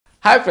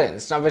Hi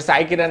friends, నా పేరు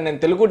సాయి కిరణ్ నేను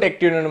తెలుగు టెక్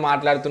ట్యూన్ నుండి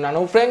మాట్లాడుతున్నాను.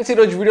 ఫ్రెండ్స్ ఈ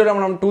రోజు వీడియోలో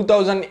మనం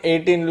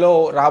 2018 లో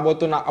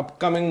రాబోతున్న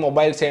అప్కమింగ్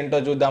మొబైల్స్ ఏంటో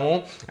చూద్దాము.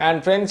 అండ్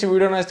ఫ్రెండ్స్ ఈ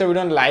వీడియో నచ్చితే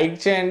వీడియోని లైక్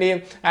చేయండి.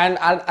 అండ్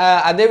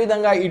అదే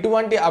విధంగా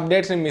ఇటువంటి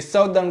అప్డేట్స్ ని మిస్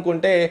అవుద్ది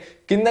అనుకుంటే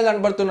కింద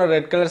కనబడుతున్న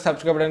red colour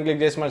subscribe button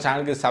click చేసి మన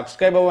ఛానల్ కి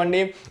సబ్స్క్రైబ్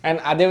అవ్వండి.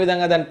 అండ్ అదే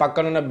విధంగా దాని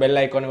పక్కన ఉన్న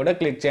బెల్ ఐకాన్ కూడా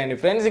క్లిక్ చేయండి.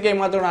 ఫ్రెండ్స్ ఇక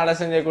ఏమాత్రం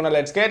ఆలస్యం చేయకుండా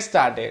లెట్స్ గెట్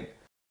స్టార్టెడ్.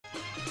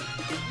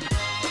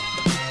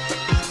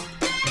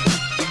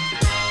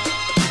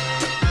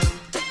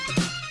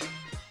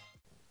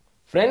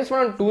 ఫ్రెండ్స్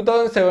మనం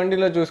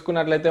 2017లో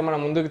చూసుకున్నట్లయితే మన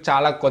ముందుకు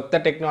చాలా కొత్త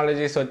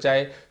టెక్నాలజీస్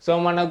వచ్చాయి. సో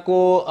మనకు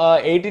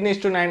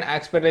 18:9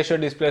 ఆస్పెక్ట్ రేషియో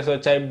డిస్ప్లేస్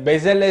వచ్చాయి,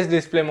 బెజెల్లెస్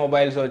డిస్ప్లే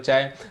మొబైల్స్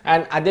వచ్చాయి.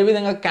 అండ్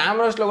అదేవిధంగా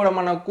కెమెరాస్లో కూడా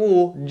మనకు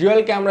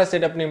డ్యూయల్ కెమెరా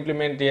సెటప్ని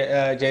ఇంప్లిమెంట్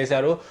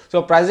చేశారు. సో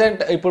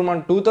ప్రజెంట్ ఇప్పుడు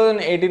మనం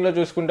 2018లో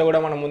చూసుకుంటే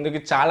కూడా మన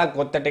ముందుకి చాలా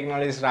కొత్త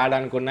టెక్నాలజీస్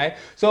రావడానికి ఉన్నాయి.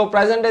 సో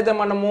ప్రజెంట్ అయితే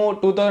మనము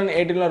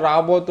 2018లో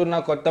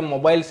రాబోతున్న కొత్త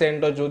మొబైల్స్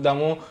ఏంటో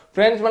చూద్దాము.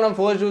 ఫ్రెండ్స్ మనం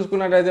ఫస్ట్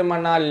చూసుకున్నట్లయితే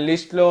మన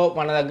లిస్ట్లో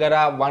మన దగ్గర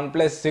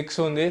OnePlus 6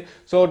 ఉంది.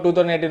 సో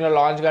 2018లో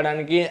లాంచ్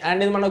కావడానికి.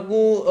 అండ్ ఇది మనకు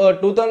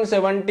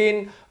 2017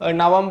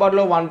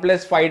 నవంబర్లో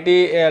OnePlus 5T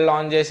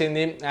లాంచ్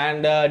చేసింది.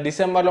 అండ్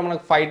డిసెంబర్లో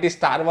మనకు 5T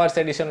star wars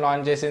edition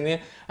launch చేసింది.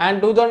 అండ్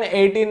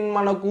 2018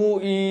 మనకు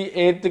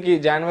ఈ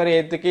జనవరి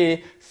 8కి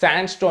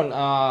శాండ్స్టోన్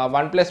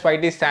OnePlus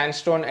 5T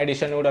శాండ్స్టోన్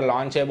ఎడిషన్ కూడా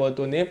లాంచ్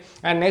చేయబోతుంది.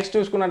 అండ్ నెక్స్ట్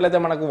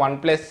చూసుకున్నట్లయితే మనకు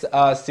OnePlus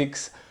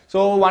 6.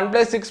 సో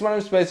OnePlus 6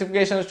 మనం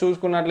స్పెసిఫికేషన్స్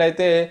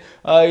చూసుకున్నట్లయితే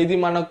ఇది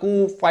మనకు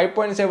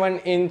 5.7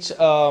 ఇంచ్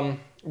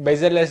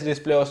బెజర్లెస్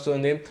డిస్ప్లే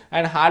వస్తుంది.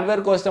 అండ్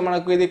హార్డ్వేర్కి వస్తే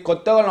మనకు ఇది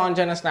కొత్తగా లాంచ్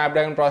అయిన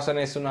స్నాప్డ్రాగన్ ప్రాసెసర్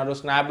ఇస్తున్నారు.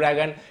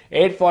 స్నాప్డ్రాగన్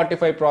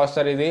 845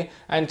 ప్రాసెసర్ ఇది.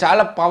 అండ్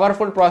చాలా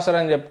పవర్ఫుల్ ప్రాసెసర్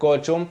అని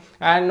చెప్పుకోవచ్చు.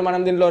 అండ్ మనం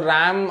దీంట్లో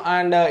ర్యామ్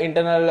అండ్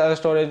ఇంటర్నల్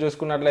స్టోరేజ్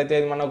చూసుకున్నట్లయితే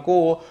ఇది మనకు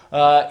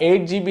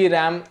 8GB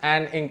ర్యామ్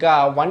అండ్ ఇంకా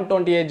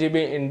 128GB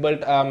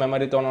ఇన్బిల్ట్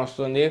మెమరీతో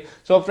వస్తుంది.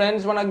 సో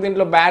ఫ్రెండ్స్ మనకు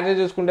దీంట్లో బ్యాటరీ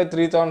చూసుకుంటే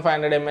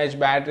 3500 mAh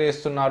బ్యాటరీ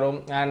ఇస్తున్నారు.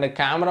 అండ్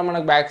కెమెరా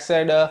మనకు బ్యాక్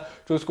సైడ్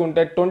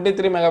చూసుకుంటే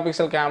 23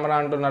 మెగాపిక్సెల్ కెమెరా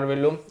అంటున్నారు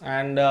వీళ్ళు.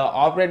 అండ్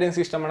ఆపరేటింగ్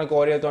సిస్టమ్ మనకు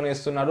ఓరియోతో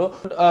ఇస్తున్నారు.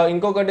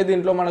 ఇంకొకటి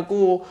దీంట్లో మనకు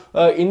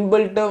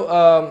inbuilt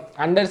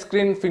under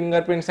screen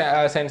finger print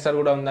sensor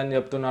కూడా ఉందని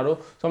చెప్తున్నారు.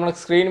 సో మనకు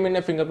స్క్రీన్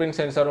మీదనే ఫింగర్ ప్రింట్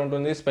సెన్సర్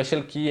ఉంటుంది.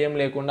 స్పెషల్ కీ ఏం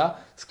లేకుండా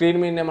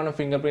స్క్రీన్ మీదనే మనం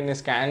ఫింగర్ ప్రింట్ని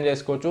స్కాన్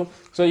చేసుకోవచ్చు.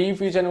 సో ఈ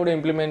ఫీచర్ని కూడా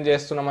ఇంప్లిమెంట్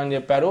చేస్తున్నామని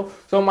చెప్పారు.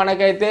 సో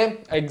మనకైతే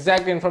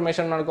ఎగ్జాక్ట్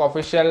ఇన్ఫర్మేషన్ మనకు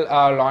అఫీషియల్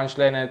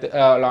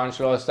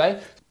లాంచ్లో వస్తాయి.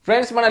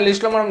 ఫ్రెండ్స్ మన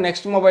లిస్ట్లో మనం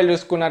నెక్స్ట్ మొబైల్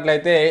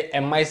చూసుకున్నట్లయితే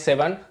MI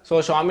 7. సో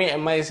షామీ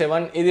MI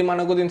 7 ఇది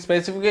మనకు దీని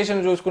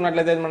స్పెసిఫికేషన్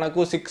చూసుకున్నట్లయితే మనకు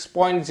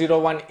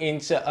 6.01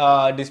 ఇంచ్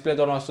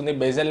డిస్ప్లేతో వస్తుంది.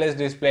 బెజెల్లెస్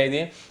డిస్ప్లే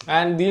ఇది.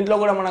 అండ్ దీంట్లో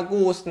కూడా మనకు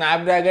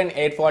స్నాప్డ్రాగన్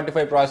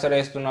 845 ప్రాసెసర్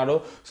వేస్తున్నారు.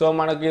 సో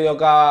మనకి ఇది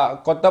ఒక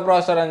కొత్త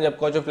ప్రాసెసర్ అని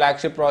చెప్పుకోవచ్చు,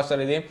 ఫ్లాగ్షిప్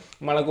ప్రాసెసర్ ఇది.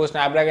 మనకు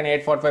స్నాప్డ్రాగన్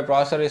 845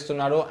 ప్రాసెసర్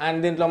ఇస్తున్నారు.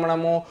 అండ్ దీంట్లో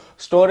మనము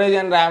స్టోరేజ్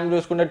అండ్ ర్యామ్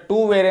చూసుకుంటే 2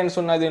 వేరియంట్స్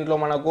ఉన్నాయి దీంట్లో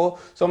మనకు.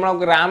 సో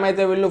మనకు ర్యామ్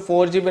అయితే వీళ్ళు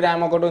 4GB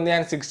ర్యామ్ ఒకటి ఉంది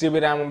అండ్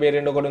 6GB ర్యామ్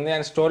వేరియంట్ ఒకటి ఉంది.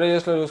 అండ్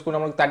స్టోరేజెస్లో చూసుకుంటే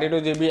మనకు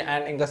 32GB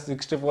అండ్ ఇంకా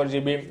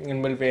 64GB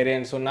ఇన్బిల్ట్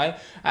వేరియంట్స్ ఉన్నాయి.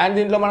 అండ్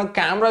దీంట్లో మనకు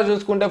కెమెరా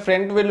చూసుకుంటే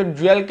ఫ్రంట్ వీళ్ళు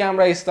డ్యూయల్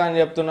కెమెరా ఇస్తా అని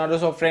చెప్తున్నారు.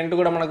 సో ఫ్రంట్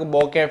కూడా మనకు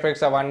బోకే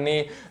ఎఫెక్ట్స్ అవన్నీ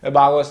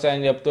బాగా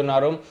వస్తాయని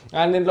చెప్తున్నారు.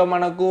 అండ్ దీంట్లో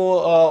మనకు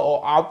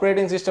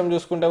ఆపరేటింగ్ సిస్టమ్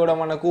చూసుకుంటే కూడా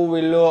మనకు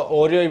వీళ్ళు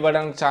ఓరియో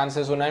ఇవ్వడానికి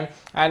ఛాన్సెస్ ఉన్నాయి.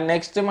 అండ్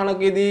నెక్స్ట్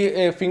మనకి ఇది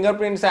ఫింగర్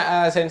ప్రింట్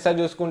సెన్సర్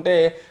చూసుకుంటే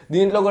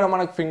దీంట్లో కూడా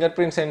మనకు finger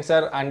print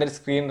sensor under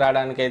screen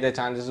రావడానికి అయితే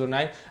ఛాన్సెస్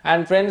ఉన్నాయి.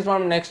 అండ్ ఫ్రెండ్స్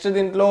మనం నెక్స్ట్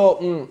దీంట్లో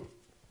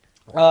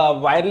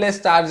వైర్లెస్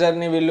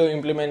ఛార్జర్ని వీళ్ళు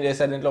ఇంప్లిమెంట్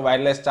చేశారు దీంట్లో,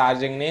 వైర్లెస్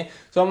ఛార్జింగ్ని.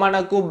 సో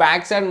మనకు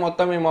బ్యాక్ సైడ్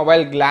మొత్తం ఈ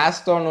మొబైల్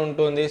గ్లాస్తో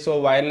ఉంటుంది. సో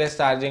వైర్లెస్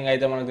ఛార్జింగ్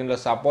అయితే మనకు దీంట్లో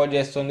సపోర్ట్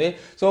చేస్తుంది.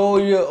 సో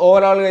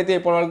ఓవరాల్గా అయితే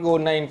ఇప్పటివరకు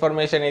ఉన్న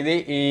ఇన్ఫర్మేషన్ ఇది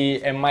ఈ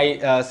MI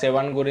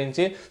 7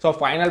 గురించి. సో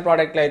ఫైనల్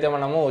ప్రోడక్ట్లో అయితే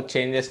మనము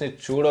చేంజెస్ని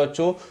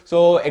చూడవచ్చు. సో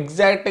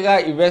ఎగ్జాక్ట్గా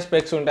ఇవే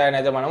స్పెక్స్ ఉంటాయని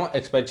అయితే మనము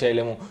ఎక్స్పెక్ట్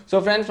చేయలేము.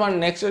 సో ఫ్రెండ్స్ మనం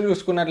నెక్స్ట్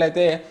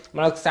చూసుకున్నట్లయితే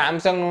మనకు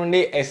సామ్సంగ్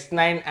నుండి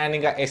S9 అండ్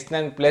ఇంకా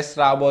S9 Plus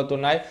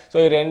రాబోతున్నాయి. సో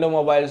ఈ రెండు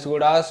మొబైల్స్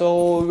కూడా సో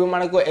ఇవి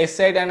మనకు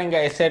S8 అండ్ ఇంకా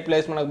S8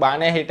 Plus మనకు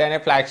బాగానే హిట్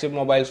అయినాయి ఫ్లాగ్షిప్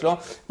మొబైల్స్లో.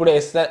 ఇప్పుడు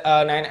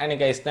S9 అండ్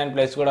ఇంకా S9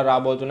 Plus కూడా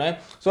రాబోతున్నాయి.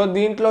 సో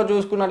దీంట్లో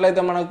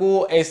చూసుకున్నట్లయితే మనకు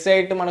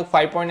S8 మనకు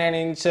 5.9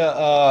 ఇంచ్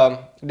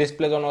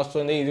డిస్ప్లేతో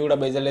వస్తుంది. ఇది కూడా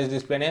బెజర్లెస్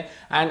డిస్ప్లేనే.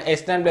 అండ్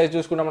S9 Plus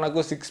చూసుకుంటే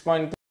మనకు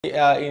 6.3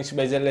 ఇంచ్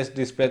బెజర్లెస్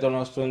డిస్ప్లేతో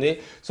వస్తుంది.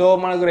 సో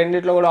మనకు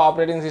రెండిట్లో కూడా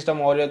ఆపరేటింగ్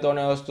సిస్టమ్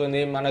ఓరియోతోనే వస్తుంది.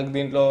 మనకు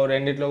దీంట్లో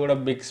రెండిట్లో కూడా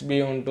బిక్స్బీ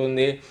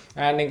ఉంటుంది.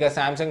 అండ్ ఇంకా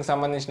సామ్సంగ్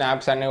సంబంధించిన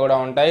యాప్స్ అన్నీ కూడా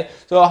ఉంటాయి.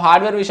 సో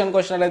హార్డ్వేర్ విషయానికి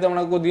వచ్చినట్లయితే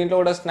మనకు దీంట్లో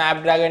కూడా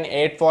స్నాప్డ్రాగన్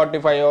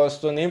 845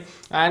 వస్తుంది.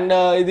 అండ్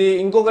ఇది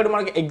ఇంకొకటి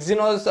మనకి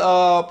ఎగ్జినోస్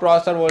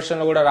ప్రాసెసర్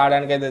వర్షన్లో కూడా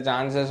రావడానికి అయితే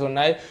ఛాన్సెస్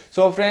ఉన్నాయి.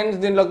 సో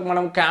ఫ్రెండ్స్ దీంట్లో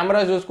మనం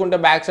కెమెరా చూసుకుంటే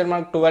బ్యాక్ సైడ్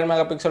మనకు 12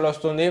 మెగాపిక్సెల్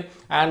వస్తుంది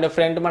అండ్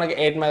ఫ్రంట్ మనకి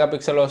 8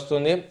 మెగాపిక్సెల్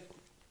వస్తుంది.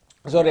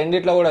 సో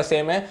రెండిట్లో కూడా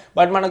సేమే.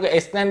 బట్ మనకు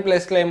S9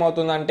 Plusలో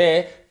ఏమవుతుందంటే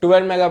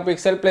 12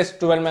 మెగాపిక్సెల్ ప్లస్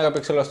 12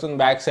 మెగాపిక్సెల్ వస్తుంది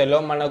బ్యాక్ సైడ్లో.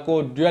 మనకు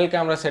డ్యూయల్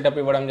కెమెరా సెటప్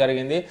ఇవ్వడం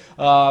జరిగింది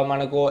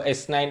మనకు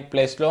S9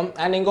 Plusలో.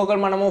 అండ్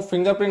ఇంకొకటి మనము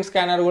ఫింగర్ ప్రింట్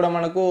స్కానర్ కూడా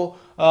మనకు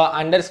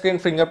under screen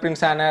finger print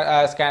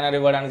scanner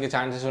ఇవ్వడానికి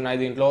ఛాన్సెస్ ఉన్నాయి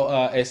దీంట్లో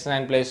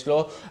S9 ప్లేస్లో.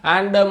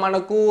 అండ్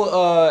మనకు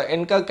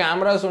వెనక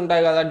కెమెరాస్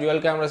ఉంటాయి కదా,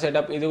 డ్యూయల్ కెమెరా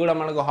సెటప్, ఇది కూడా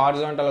మనకు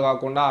హారిజాంటల్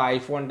కాకుండా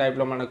ఐఫోన్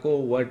టైప్లో మనకు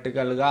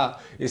వర్టికల్గా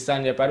ఇస్తా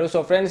అని చెప్పారు.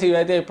 సో ఫ్రెండ్స్,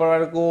 ఇవైతే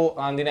ఇప్పటివరకు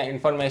అందిన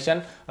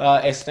ఇన్ఫర్మేషన్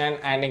S9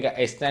 అండ్ ఇంకా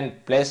S9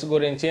 ప్లస్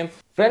గురించి.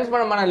 ఫ్రెండ్స్,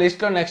 మనం మన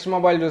లిస్ట్లో నెక్స్ట్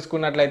మొబైల్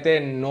చూసుకున్నట్లయితే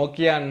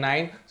నోకియా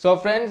 9. సో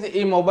ఫ్రెండ్స్,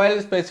 ఈ మొబైల్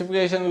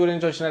స్పెసిఫికేషన్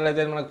గురించి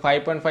వచ్చినట్లయితే మనకు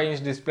 5.5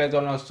 ఇంచ్ డిస్ప్లేతో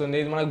వస్తుంది.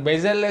 ఇది మనకు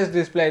బెజెల్లెస్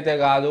డిస్ప్లే అయితే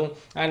కాదు.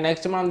 అండ్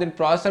నెక్స్ట్ మనం దీని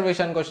ప్రాసెసర్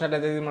విషయానికి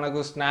వచ్చినట్లయితే ఇది మనకు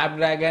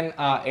స్నాప్డ్రాగన్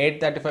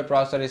 835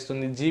 ప్రాసెసర్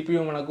ఇస్తుంది.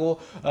 జీపీయూ మనకు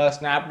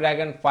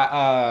స్నాప్డ్రాగన్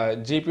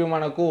జీపీయూ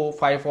మనకు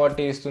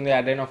 540 ఇస్తుంది,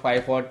 అడ్రెనో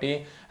 540.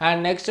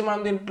 అండ్ నెక్స్ట్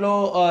మనం దీంట్లో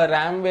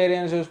ర్యామ్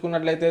వేరియంట్స్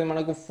చూసుకున్నట్లయితే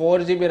మనకు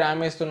 4GB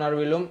ర్యామ్ ఇస్తున్నారు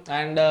వీళ్ళు.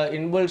 అండ్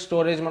ఇన్బుల్ట్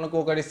స్టోరేజ్ మనకు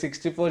ఒకటి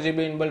 64GB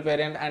ఇన్బుల్ట్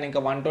వేరియంట్ అండ్ ఇంకా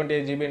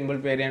 128GB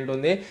ఇన్బుల్ట్ వేరియంట్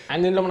ఉంది.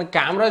 అండ్ దీంట్లో మన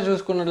కెమెరా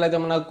చూసుకున్నట్లయితే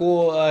మనకు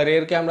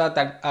రియర్ కెమెరా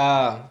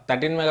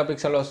 13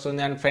 మెగాపిక్సెల్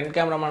వస్తుంది. అండ్ ఫ్రంట్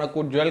కెమెరా మనకు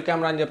డ్యూయల్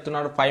కెమెరా అని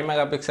చెప్తున్నారు, 5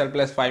 మెగాపిక్సెల్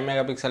ప్లస్ 5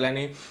 మెగాపిక్సెల్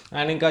అని.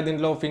 అండ్ ఇంకా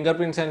దీంట్లో ఫింగర్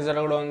ప్రింట్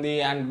సెన్సర్ కూడా ఉంది.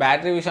 అండ్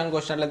బ్యాటరీ విషయానికి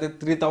వచ్చినట్లయితే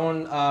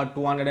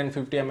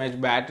 3250 mAh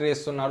బ్యాటరీ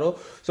ఇస్తున్నారు.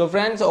 సో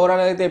ఫ్రెండ్స్,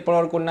 ఓవరాల్ అయితే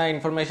ఇప్పటివరకు ఉన్న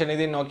ఇన్ఫర్మేషన్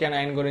ఇది నోకియా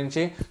 9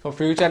 గురించి. సో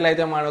ఫ్యూచర్లో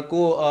అయితే మనకు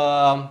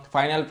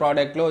ఫైనల్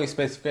ప్రోడక్ట్లో ఈ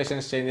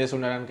స్పెసిఫికేషన్స్ చేంజెస్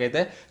ఉండడానికి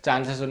అయితే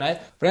ఛాన్సెస్ ఉన్నాయి.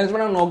 ఫ్రెండ్స్,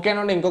 మనం నోకియా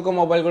నుండి ఇంకొక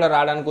మొబైల్ కూడా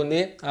రావడానికి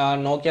ఉంది,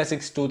 నోకియా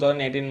 6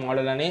 2018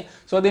 మోడల్ అని.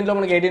 సో దీంట్లో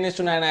మనకి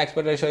 18:9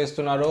 ఆస్పెక్ట్ రేషియో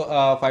ఇస్తున్నారు,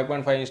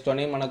 5.5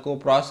 ఇంచ్తోని. మనకు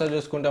ప్రాసెసర్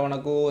చూసుకుంటే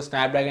మనకు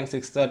స్నాప్డ్రాగన్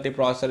 630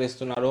 ప్రాసెసర్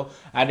ఇస్తున్నారు,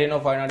 అడ్రెనో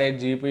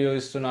 508 జీపీయూ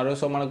ఇస్తున్నారు.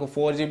 సో మనకు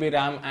 4GB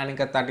ర్యామ్ అండ్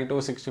ఇంకా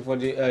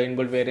 3264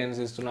 ఇన్బుల్ట్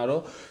వేరియంట్స్ ఇస్తున్నారు.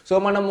 సో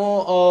మనము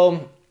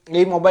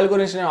ఈ మొబైల్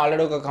గురించి నేను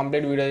ఆల్రెడీ ఒక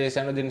కంప్లీట్ వీడియో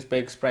చేశాను, దీని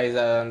స్పెక్స్ ప్రైస్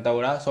అంతా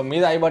కూడా. సో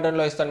మీద ఐ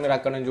బటన్లో ఇస్తాను, మీరు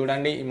అక్కడ నుంచి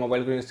చూడండి ఈ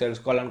మొబైల్ గురించి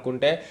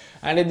తెలుసుకోవాలనుకుంటే.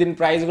 అండ్ దీని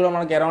ప్రైస్ కూడా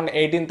మనకి అరౌండ్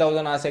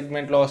 18,000 ఆ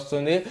సెగ్మెంట్లో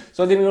వస్తుంది.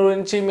 సో దీని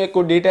గురించి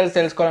మీకు డీటెయిల్స్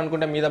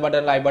తెలుసుకోవాలనుకుంటే మీద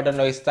బటన్లో ఐ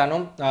బటన్లో ఇస్తాను,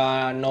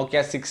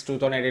 నోకియా 6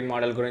 2018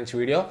 మోడల్ గురించి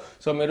వీడియో.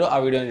 సో మీరు ఆ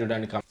వీడియోని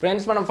చూడండి.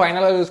 ఫ్రెండ్స్, మనం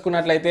ఫైనల్గా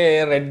చూసుకున్నట్లయితే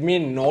రెడ్మీ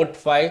నోట్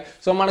 5.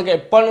 సో మనకు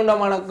ఎప్పటి నుండో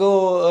మనకు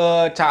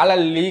చాలా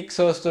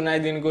లీక్స్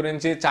వస్తున్నాయి దీని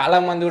గురించి. చాలా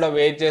మంది కూడా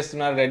వెయిట్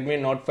చేస్తున్నారు రెడ్మీ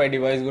నోట్ 5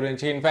 డివైస్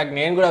గురించి. ఇన్ఫాక్ట్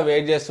నేను కూడా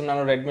వెయిట్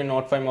చేస్తున్నాను రెడ్మీ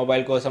నోట్ 5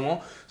 మొబైల్ కోసము.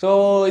 సో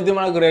ఇది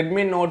మనకు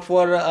రెడ్మీ నోట్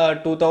 4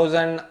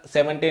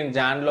 2017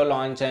 జాన్లో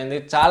లాంచ్ అయింది,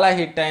 చాలా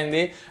హిట్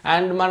అయింది.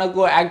 అండ్ మనకు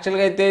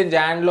యాక్చువల్గా అయితే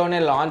జాన్లోనే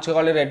లాంచ్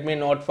కావాలి రెడ్మీ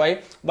నోట్ 5,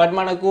 బట్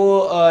మనకు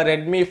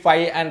రెడ్మీ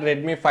 5 అండ్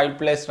రెడ్మీ 5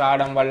 ప్లస్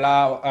రావడం వల్ల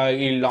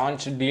ఈ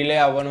లాంచ్ డిలే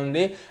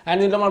అవ్వనుంది. అండ్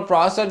దీంట్లో మన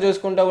ప్రాసెసర్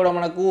చూసుకుంటే కూడా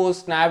మనకు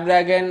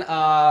స్నాప్డ్రాగన్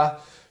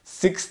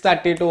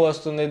 632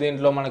 వస్తుంది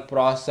దీంట్లో మనకు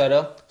ప్రాసెసర్.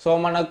 సో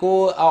మనకు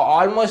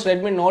ఆల్మోస్ట్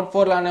రెడ్మీ నోట్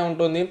 4 లానే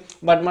ఉంటుంది,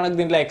 బట్ మనకు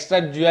దీంట్లో ఎక్స్ట్రా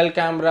డ్యూయల్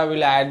కెమెరా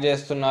వీళ్ళు యాడ్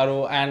చేస్తున్నారు.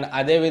 అండ్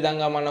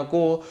అదేవిధంగా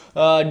మనకు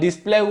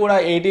డిస్ప్లే కూడా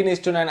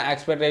 18:9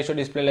 ఆస్పెక్ట్ రేషియో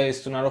డిస్ప్లేలో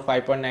ఇస్తున్నారు,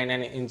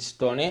 5.99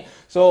 ఇంచ్తోని.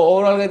 సో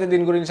ఓవరాల్గా అయితే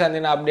దీని గురించి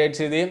అందిన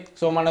అప్డేట్స్ ఇది.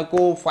 సో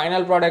మనకు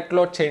ఫైనల్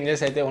ప్రోడక్ట్లో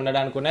చేంజెస్ అయితే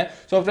ఉండడానికి ఉన్నాయి.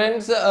 సో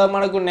ఫ్రెండ్స్,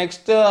 మనకు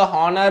నెక్స్ట్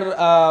హానర్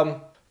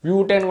వ్యూ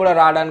 10 కూడా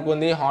రావడానికి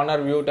ఉంది,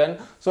 హానర్ వ్యూ 10.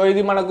 సో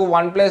ఇది మనకు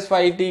OnePlus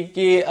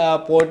 5Tకి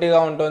పోటీగా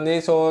ఉంటుంది.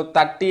 సో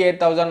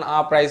 38,000 ఆ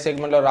ప్రైస్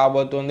సెగ్మెంట్లో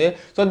రాబోతుంది.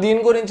 సో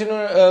దీని గురించి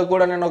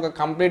కూడా నేను ఒక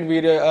కంప్లీట్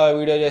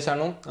వీడియో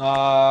చేశాను,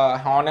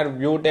 హానర్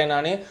వ్యూ 10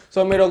 అని.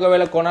 సో మీరు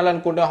ఒకవేళ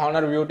కొనాలనుకుంటే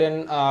హానర్ వ్యూ 10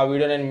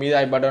 వీడియో నేను మీద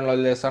ఐ బటన్లో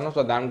వదిలేస్తాను.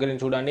 సో దాని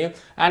గురించి చూడండి.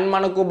 అండ్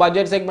మనకు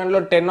బడ్జెట్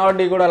సెగ్మెంట్లో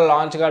 10RD కూడా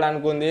లాంచ్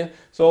కావడానికి ఉంది.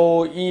 సో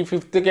ఈ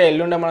 5th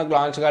ఎల్లుండే మనకు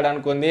లాంచ్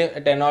కావడానికి ఉంది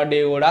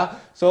 10RD కూడా.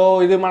 సో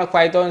ఇది మనకు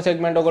 5,000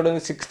 సెగ్మెంట్ ఒకటి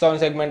ఉంది, 6,000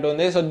 సెగ్మెంట్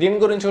ఉంది. సో దీని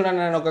గురించి కూడా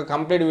నేను ఒక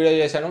కంప్లీట్ వీడియో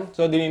చేశాను.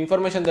 సో దీని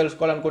ఇన్ఫర్మేషన్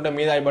తెలుసుకోవాలనుకుంటే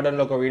మీద ఐ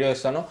బటన్లో ఒక వీడియో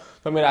ఇస్తాను,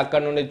 సో మీరు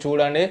అక్కడ నుండి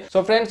చూడండి. సో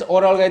ఫ్రెండ్స్,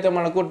 ఓవరాల్గా అయితే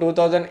మనకు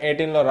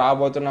 2018లో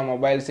రాబోతున్న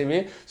మొబైల్స్ ఇవి.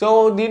 సో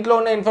దీంట్లో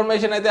ఉన్న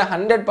ఇన్ఫర్మేషన్ అయితే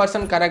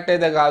 100% కరెక్ట్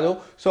అయితే కాదు.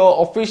 సో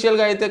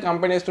ఒఫీషియల్గా అయితే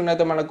కంపెనీస్ నుండి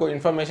అయితే మనకు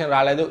ఇన్ఫర్మేషన్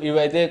రాలేదు,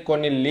 ఇవైతే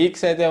కొన్ని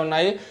లీక్స్ అయితే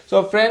ఉన్నాయి.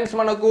 సో ఫ్రెండ్స్,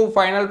 మనకు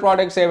ఫైనల్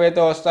ప్రోడక్ట్స్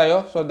ఏవైతే వస్తాయో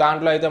సో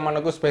దాంట్లో అయితే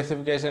మనకు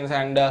స్పెసిఫికేషన్స్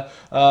అండ్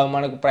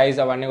మనకు ప్రైస్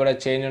అవన్నీ కూడా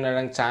చేంజ్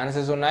ఉండడానికి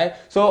ఛాన్సెస్ ఉన్నాయి.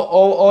 సో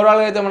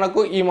ఓవరాల్గా అయితే మనకు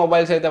ఈ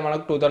మొబైల్స్ అయితే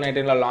మనకు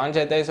 2018లో లాంచ్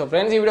అవుతాయి. సో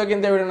ఫ్రెండ్స్, ఈ వీడియో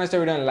కింద వీడియో నచ్చితే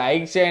వీడియోని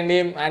లైక్ చేయండి.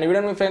 And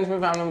video me friends me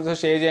family మెంబర్స్తో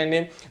షేర్ చేయండి.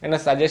 ఏమైనా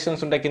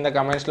సజెషన్స్ ఉంటే కింద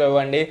కమెంట్స్లో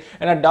ఇవ్వండి,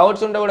 ఏమైనా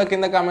డౌట్స్ ఉంటే కూడా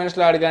కింద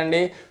కమెంట్స్లో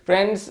అడగండి.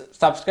 ఫ్రెండ్స్,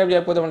 సబ్స్క్రైబ్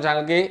చేయకపోతే మన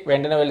ఛానల్కి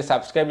వెంటనే వెళ్ళి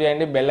సబ్స్క్రైబ్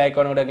చేయండి, బెల్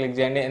ఐకాన్ కూడా క్లిక్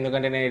చేయండి,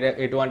 ఎందుకంటే నేను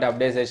ఎటువంటి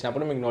అప్డేట్స్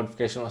చేసినప్పుడు మీకు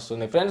నోటిఫికేషన్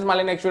వస్తుంది. ఫ్రెండ్స్,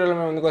 మళ్ళీ నెక్స్ట్ వీడియోలో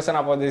మేము ముందుకు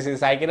వస్తాను. Oppose this is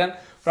Sai Kiran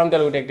from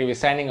Telugu tech TV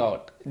signing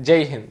out.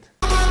 జై హింద్.